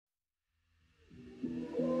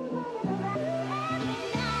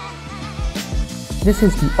This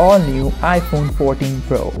is the all-new iPhone 14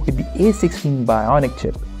 Pro with the A16 Bionic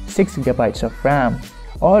chip, 6GB of RAM,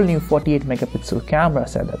 all-new 48-megapixel camera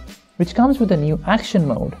setup, which comes with a new action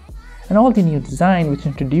mode, and all the new design which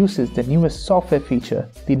introduces the newest software feature,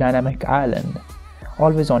 the Dynamic Island,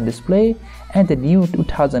 always on display, and the new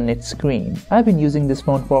 2000 nit screen. I've been using this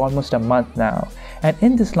phone for almost a month now, and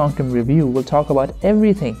in this long-term review we'll talk about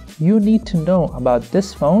everything you need to know about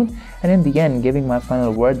this phone, and in the end giving my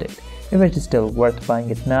final verdict if it is still worth buying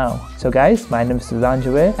it now. So guys, my name is Suzanne,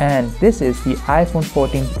 and this is the iPhone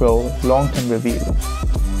 14 Pro long-term review.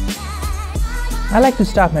 I like to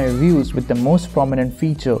start my reviews with the most prominent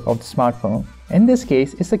feature of the smartphone. In this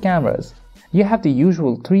case, it's the cameras. You have the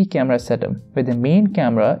usual 3-camera setup, where the main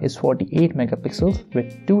camera is 48 megapixels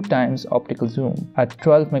with 2x optical zoom, a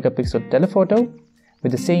 12-megapixel telephoto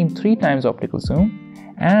with the same 3x optical zoom,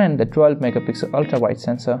 and the 12-megapixel ultra-wide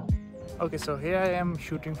sensor. Okay, so here I am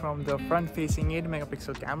shooting from the front-facing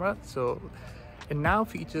 8-megapixel camera. So it now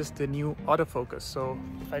features the new autofocus. So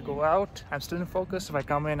if I go out, I'm still in focus. If I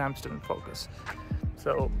come in, I'm still in focus.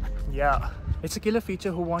 So yeah, it's a killer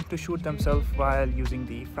feature who want to shoot themselves while using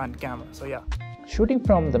the front camera. So yeah. Shooting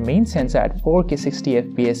from the main sensor at 4K 60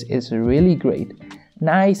 FPS is really great.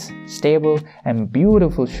 Nice, stable, and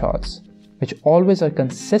beautiful shots, which always are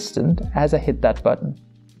consistent as I hit that button.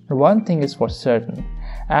 One thing is for certain,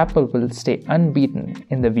 Apple will stay unbeaten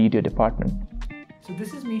in the video department. So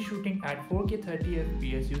this is me shooting at 4K 30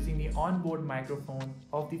 FPS using the onboard microphone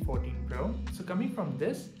of the 14 Pro. So coming from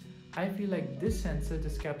this, I feel like this sensor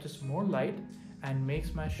just captures more light and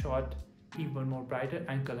makes my shot even more brighter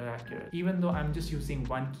and color accurate, even though I'm just using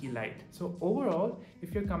one key light. So overall,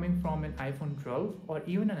 if you're coming from an iPhone 12 or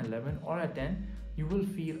even an 11 or a 10, you will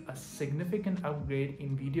feel a significant upgrade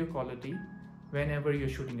in video quality whenever you're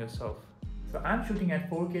shooting yourself. So I'm shooting at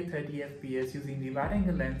 4K 30 FPS using the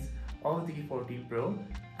wide-angle lens of the 14 Pro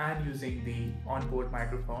and using the onboard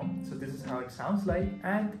microphone. So this is how it sounds like,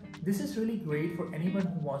 and this is really great for anyone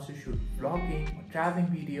who wants to shoot vlogging or traveling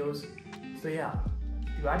videos. So yeah,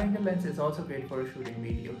 the wide-angle lens is also great for shooting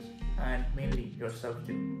videos and mainly yourself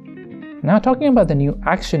too. Now talking about the new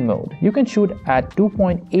action mode, you can shoot at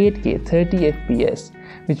 2.8K 30 FPS,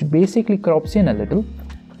 which basically crops in a little,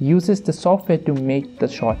 uses the software to make the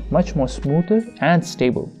shot much more smoother and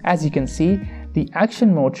stable. As you can see, the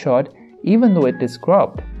action mode shot, even though it is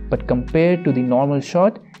cropped, but compared to the normal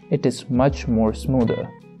shot, it is much more smoother.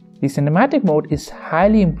 The cinematic mode is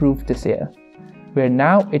highly improved this year, where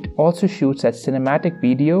now it also shoots at cinematic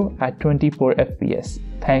video at 24 FPS,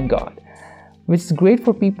 thank God, which is great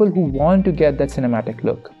for people who want to get that cinematic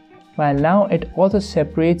look. While now it also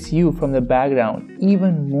separates you from the background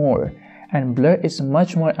even more, and blur is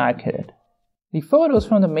much more accurate. The photos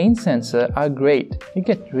from the main sensor are great. You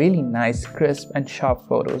get really nice, crisp and sharp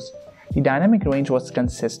photos. The dynamic range was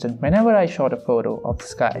consistent whenever I shot a photo of the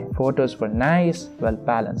sky. Photos were nice, well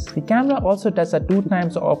balanced. The camera also does a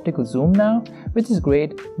 2x optical zoom now, which is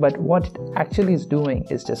great, but what it actually is doing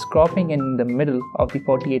is just cropping in the middle of the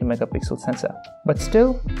 48 megapixel sensor. But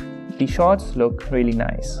still, the shots look really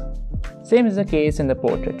nice. Same is the case in the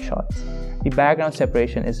portrait shots. The background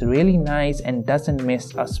separation is really nice and doesn't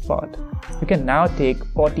miss a spot. You can now take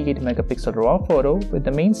 48 megapixel raw photo with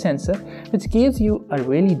the main sensor, which gives you a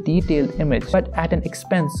really detailed image but at an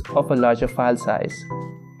expense of a larger file size.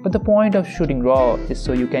 But the point of shooting raw is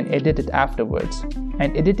so you can edit it afterwards,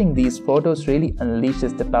 and editing these photos really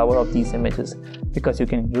unleashes the power of these images because you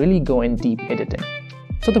can really go in deep editing.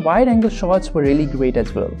 So the wide angle shots were really great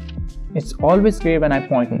as well. It's always great when I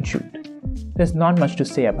point and shoot. There's not much to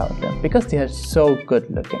say about them because they are so good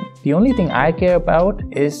looking. The only thing I care about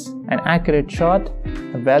is an accurate shot,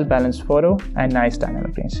 a well-balanced photo, and nice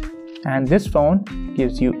dynamic range. And this phone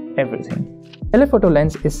gives you everything. Telephoto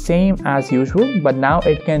lens is same as usual, but now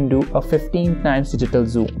it can do a 15x digital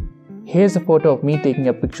zoom. Here's a photo of me taking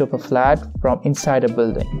a picture of a flat from inside a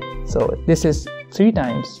building. So this is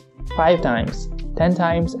 3x, 5x,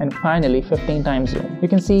 10x, and finally 15x zoom. You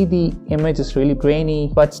can see the image is really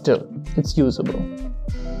grainy, but still, it's usable.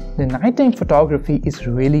 The nighttime photography is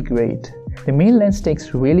really great. The main lens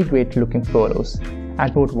takes really great looking photos.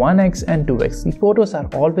 At both 1x and 2x, the photos are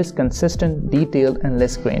always consistent, detailed, and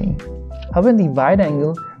less grainy. However, in the wide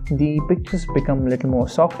angle, the pictures become a little more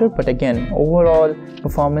softer, but again, overall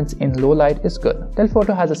performance in low light is good.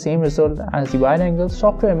 Telephoto has the same result as the wide angle,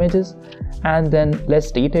 softer images, and then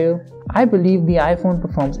less detail. I believe the iPhone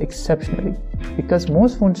performs exceptionally because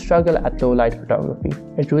most phones struggle at low light photography.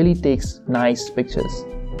 It really takes nice pictures.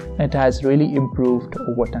 It has really improved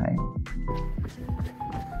over time.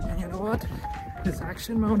 And you know what? This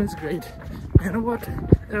action mode is great. You know what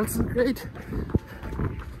else is great?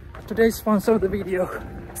 Today's sponsor of the video,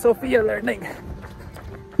 Sophia Learning.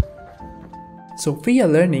 Sophia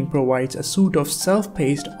Learning provides a suite of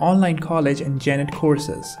self-paced online college and gen ed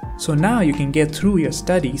courses. So now you can get through your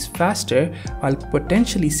studies faster while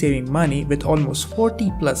potentially saving money with almost 40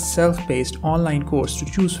 plus self-paced online courses to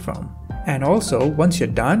choose from. And also, once you're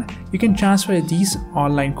done, you can transfer these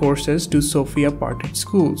online courses to Sophia Partnered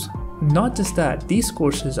schools. Not just that, these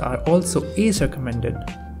courses are also ACE recommended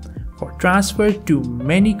for transfer to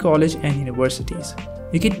many colleges and universities.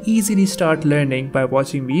 You can easily start learning by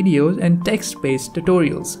watching videos and text-based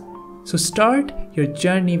tutorials. So start your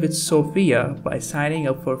journey with Sophia by signing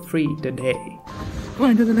up for free today. Go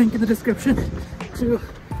into the link in the description to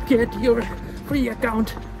get your free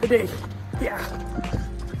account today. Yeah.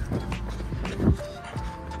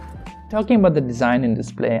 Talking about the design and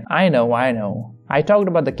display, I know. I talked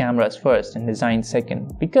about the cameras first and design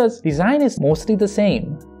second because design is mostly the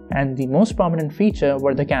same. And the most prominent feature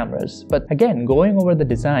were the cameras. But again, going over the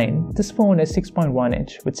design, this phone is 6.1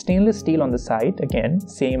 inch with stainless steel on the side, again,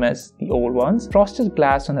 same as the old ones. Frosted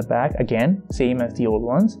glass on the back, again, same as the old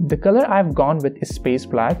ones. The color I've gone with is space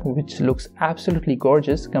black, which looks absolutely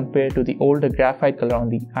gorgeous compared to the older graphite color on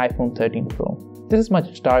the iPhone 13 Pro. This is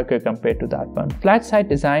much darker compared to that one. Flat side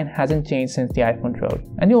design hasn't changed since the iPhone 12.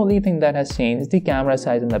 And the only thing that has changed is the camera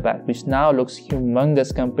size in the back, which now looks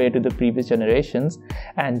humongous compared to the previous generations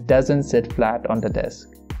and doesn't sit flat on the desk.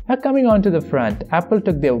 Now coming on to the front, Apple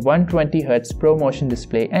took their 120Hz ProMotion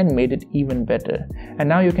display and made it even better. And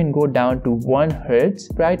now you can go down to 1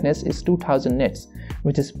 Hz, brightness is 2000 nits,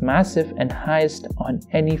 which is massive and highest on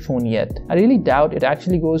any phone yet. I really doubt it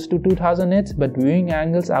actually goes to 2000 nits, but viewing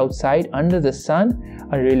angles outside under the sun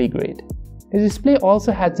are really great. The display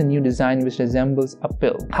also has a new design which resembles a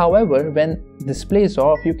pill. However, when the display is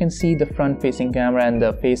off, you can see the front-facing camera and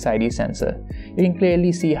the Face ID sensor. You can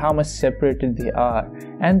clearly see how much separated they are,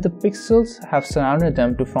 and the pixels have surrounded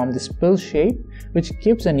them to form this pill shape, which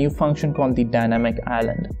gives a new function called the Dynamic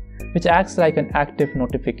Island, which acts like an active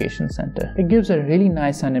notification center. It gives a really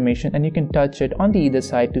nice animation and you can touch it on the either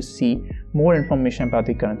side to see more information about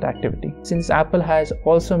the current activity. Since Apple has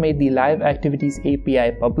also made the Live Activities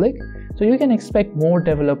API public, so you can expect more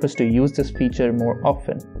developers to use this feature more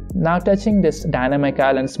often. Now touching this Dynamic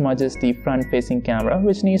Island smudges the front-facing camera,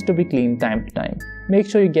 which needs to be cleaned time to time. Make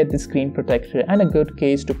sure you get the screen protector and a good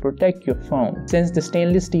case to protect your phone, since the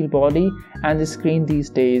stainless steel body and the screen these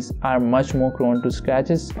days are much more prone to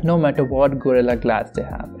scratches no matter what Gorilla Glass they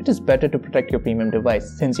have. It is better to protect your premium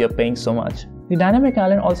device since you're paying so much. The Dynamic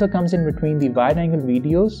Island also comes in between the wide-angle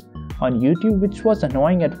videos on YouTube, which was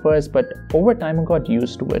annoying at first, but over time I got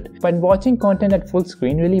used to it. But watching content at full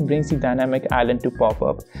screen really brings the Dynamic Island to pop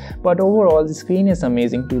up. But overall, the screen is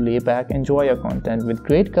amazing to lay back, enjoy your content with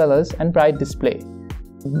great colors and bright display.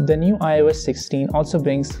 The new iOS 16 also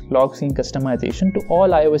brings lock screen customization to all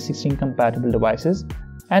iOS 16 compatible devices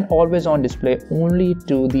and always on display only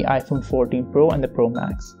to the iPhone 14 Pro and the Pro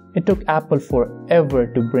Max. It took Apple forever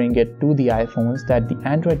to bring it to the iPhones that the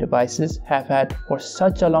Android devices have had for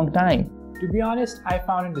such a long time. To be honest, I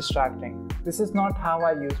found it distracting. This is not how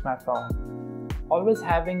I use my phone. Always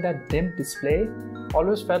having that dim display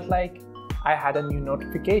always felt like I had a new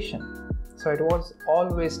notification. So it was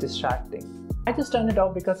always distracting. I just turned it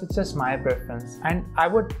off because it's just my preference, and I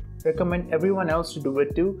would recommend everyone else to do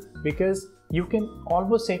it too, because you can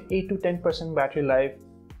almost save 8 to 10% battery life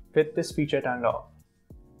with this feature turned off.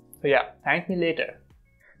 So yeah, thank me later.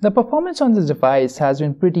 The performance on this device has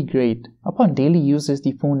been pretty great. Upon daily usage,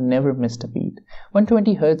 the phone never missed a beat.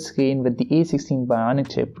 120Hz screen with the A16 Bionic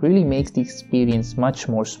chip really makes the experience much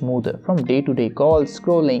more smoother. From day-to-day calls,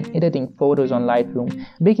 scrolling, editing photos on Lightroom,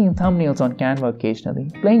 making thumbnails on Canva occasionally,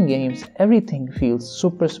 playing games, everything feels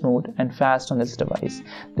super smooth and fast on this device.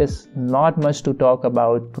 There's not much to talk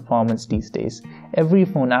about performance these days. Every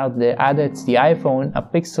phone out there, either it's the iPhone, a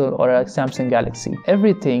Pixel or a Samsung Galaxy,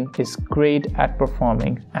 everything is great at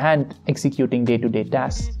performing and executing day-to-day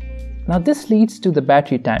tasks. Now this leads to the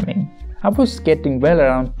battery timing. I was getting well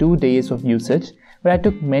around 2 days of usage, where I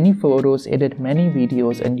took many photos, edited many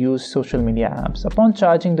videos and used social media apps. Upon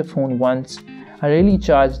charging the phone once, I really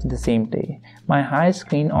charged the same day. My highest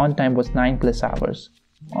screen on time was 9+ hours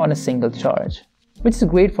on a single charge, which is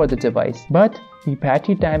great for the device. But the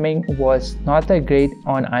battery timing was not that great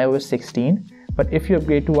on iOS 16, but if you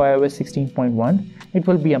upgrade to iOS 16.1, it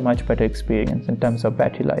will be a much better experience in terms of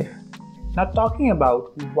battery life. Now talking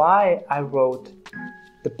about why I wrote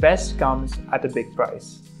the best comes at a big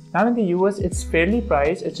price. Now in the US it's fairly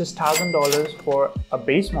priced, it's just $1,000 for a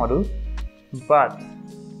base model, but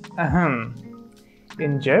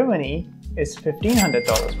in Germany is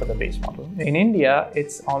 $1,500 for the base model. In India,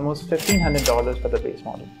 it's almost $1,500 for the base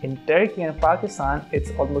model. In Turkey and Pakistan,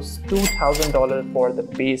 it's almost $2,000 for the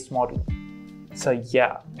base model. So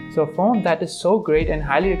yeah, so a phone that is so great and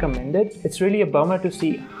highly recommended, it's really a bummer to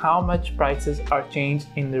see how much prices are changed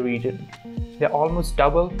in the region. They're almost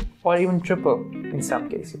double or even triple in some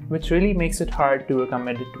cases, which really makes it hard to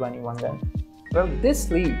recommend it to anyone then. Well, this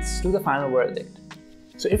leads to the final verdict.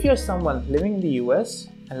 So if you're someone living in the US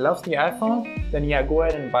and loves the iPhone, then yeah, go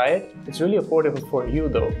ahead and buy it. It's really affordable for you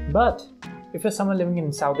though. But if you're someone living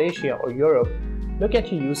in South Asia or Europe, look at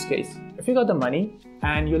your use case. If you got the money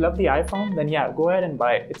and you love the iPhone, then yeah, go ahead and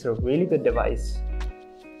buy it. It's a really good device.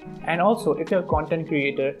 And also, if you're a content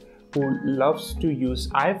creator who loves to use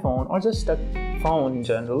iPhone or just a phone in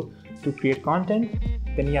general to create content,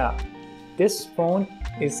 then yeah, this phone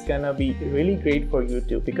is gonna be really great for you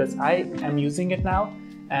too, because I am using it now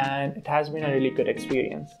and it has been a really good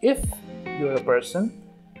experience. If you're a person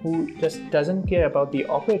who just doesn't care about the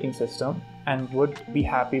operating system and would be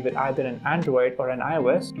happy with either an Android or an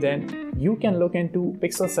iOS, then you can look into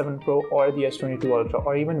Pixel 7 Pro or the S22 Ultra,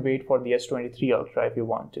 or even wait for the S23 Ultra if you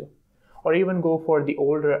want to. Or even go for the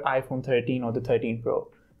older iPhone 13 or the 13 Pro,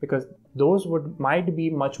 because those might be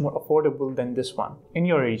much more affordable than this one, in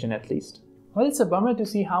your region at least. Well, it's a bummer to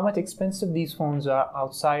see how much expensive these phones are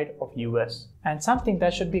outside of US. And something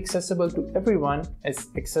that should be accessible to everyone is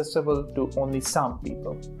accessible to only some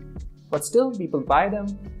people. But still, people buy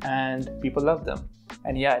them and people love them.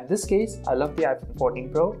 And yeah, in this case, I love the iPhone 14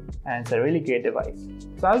 Pro and it's a really great device.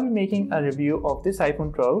 So I'll be making a review of this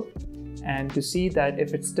iPhone 12 and to see that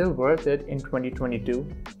if it's still worth it in 2022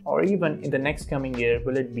 or even in the next coming year,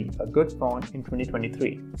 will it be a good phone in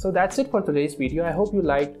 2023. So that's it for today's video. I hope you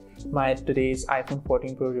liked my today's iPhone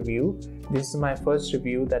 14 Pro review. This is my first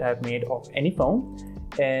review that I've made of any phone.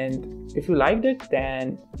 And if you liked it,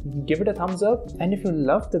 then give it a thumbs up. And if you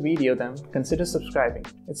loved the video, then consider subscribing.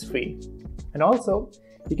 It's free. And also,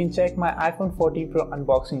 you can check my iPhone 14 Pro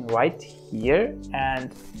unboxing right here,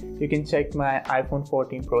 and you can check my iPhone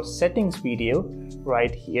 14 Pro settings video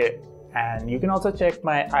right here, and you can also check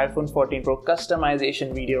my iPhone 14 Pro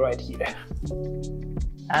customization video right here.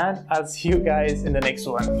 And I'll see you guys in the next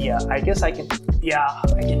one. Yeah, I guess I can.